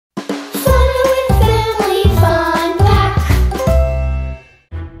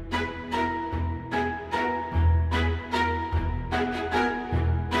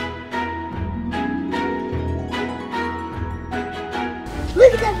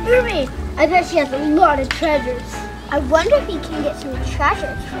Mermaid, I bet she has a lot of treasures. I wonder if he can get some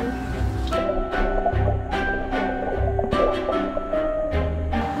treasures from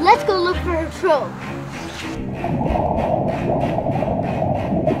Let's go look for her trove.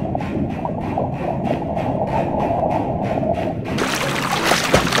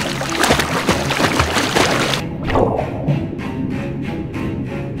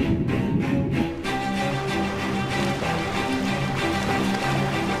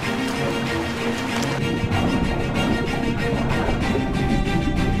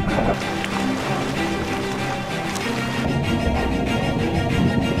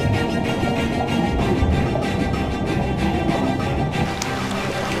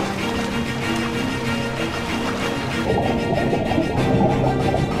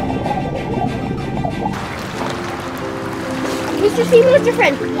 Mr. Steven, what's your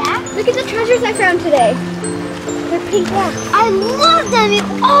friend? Yeah? Look at the treasures I found today. They're pink rocks. I love them. You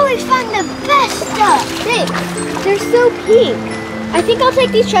always find the best stuff. Thanks. They're so pink. I think I'll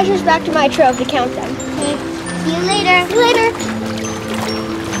take these treasures back to my trove to count them. Okay. See you later. See you later.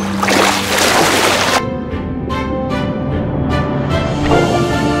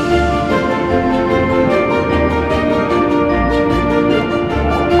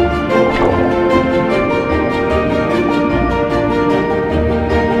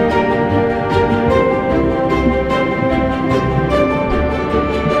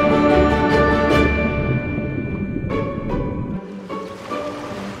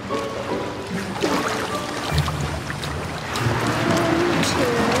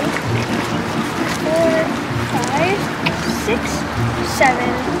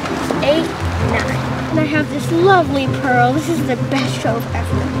 And I have this lovely pearl. This is the best trove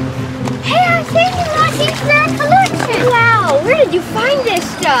ever. Hey, I think you lost your collection. Wow, where did you find this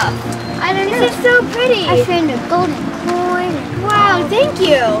stuff? I don't know. This is so pretty. I found a golden coin. Wow, thank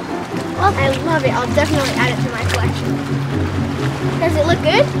you. Well, I love it. I'll definitely add it to my collection. Does it look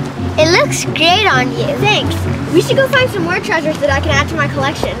good? It looks great on you. Thanks. We should go find some more treasures that I can add to my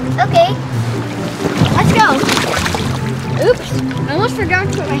collection. Okay. Let's go. Oops, I almost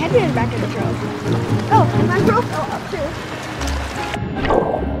forgot to put my headband back in the trove. Oh, and my rope fell up too.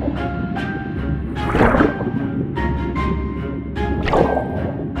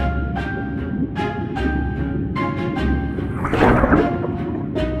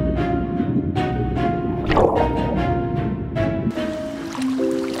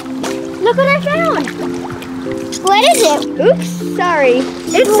 Look what I found! What is it? Oops, sorry.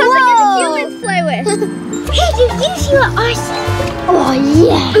 It's something that the humans play with. Hey, did you see what I see? Oh,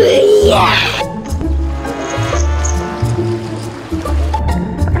 yeah. Yeah.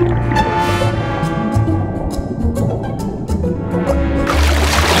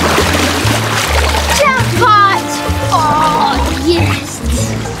 Jackpot! Oh, yes.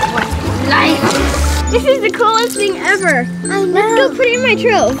 What life. This is the coolest thing ever. I know. Let's go put it in my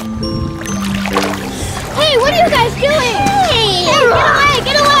trove. Hey, what are you guys doing? Hey, get away,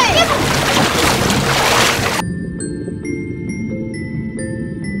 get away.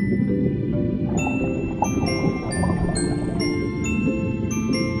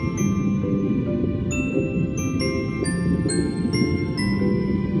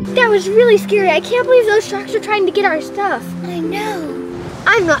 That was really scary. I can't believe those sharks are trying to get our stuff. I know.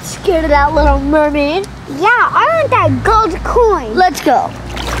 I'm not scared of that little mermaid. Yeah, I want that gold coin. Let's go.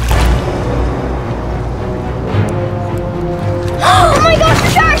 Oh my gosh, the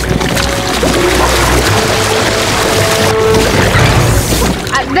sharks!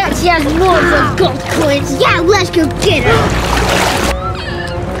 I bet she has more of those gold coins. Yeah, let's go get her.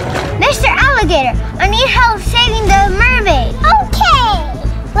 Mr. Alligator, I need help saving the mermaid. Okay.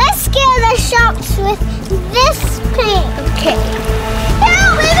 Let's scare the sharks with this paint. Okay.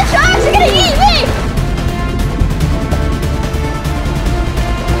 Help me, the sharks are gonna eat me!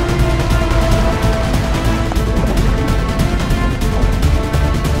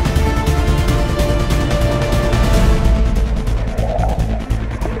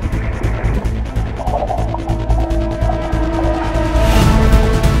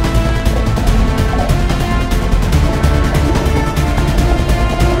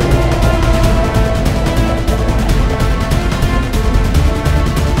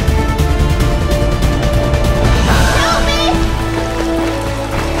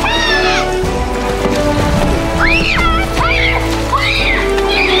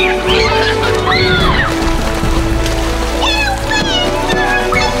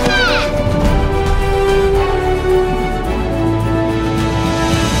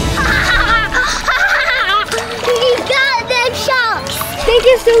 Thank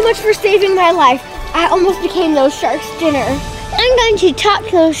you so much for saving my life. I almost became those sharks' dinner. I'm I'm going to talk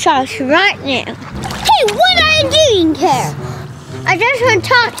to the sharks right now. Hey, what are you doing here? I just want to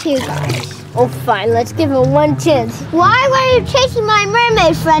talk to you guys. Oh, fine. Let's give it one chance. Why were you chasing my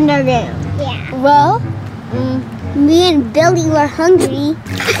mermaid friend around? Yeah. Well, me and Billy were hungry.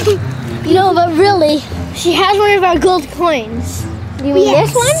 no, but really, she has one of our gold coins. You mean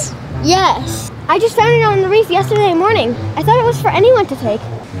this one? Yes. I just found it on the reef yesterday morning. I thought it was for anyone to take.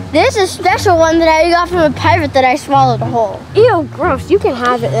 This is a special one that I got from a pirate that I swallowed whole. Ew, gross. You can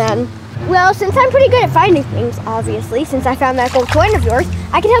have it then. Well, since I'm pretty good at finding things, obviously, since I found that gold coin of yours,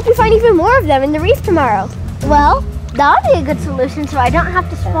 I can help you find even more of them in the reef tomorrow. Well, that would be a good solution so I don't have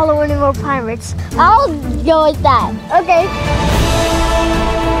to swallow any more pirates. I'll go with that. Okay.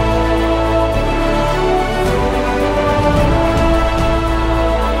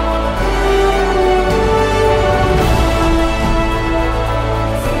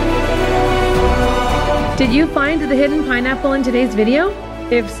 Did you find the hidden pineapple in today's video?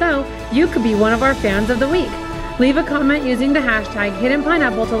 If so, you could be one of our fans of the week. Leave a comment using the hashtag hidden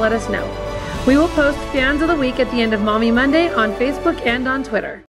pineapple to let us know. We will post fans of the week at the end of Mommy Monday on Facebook and on Twitter.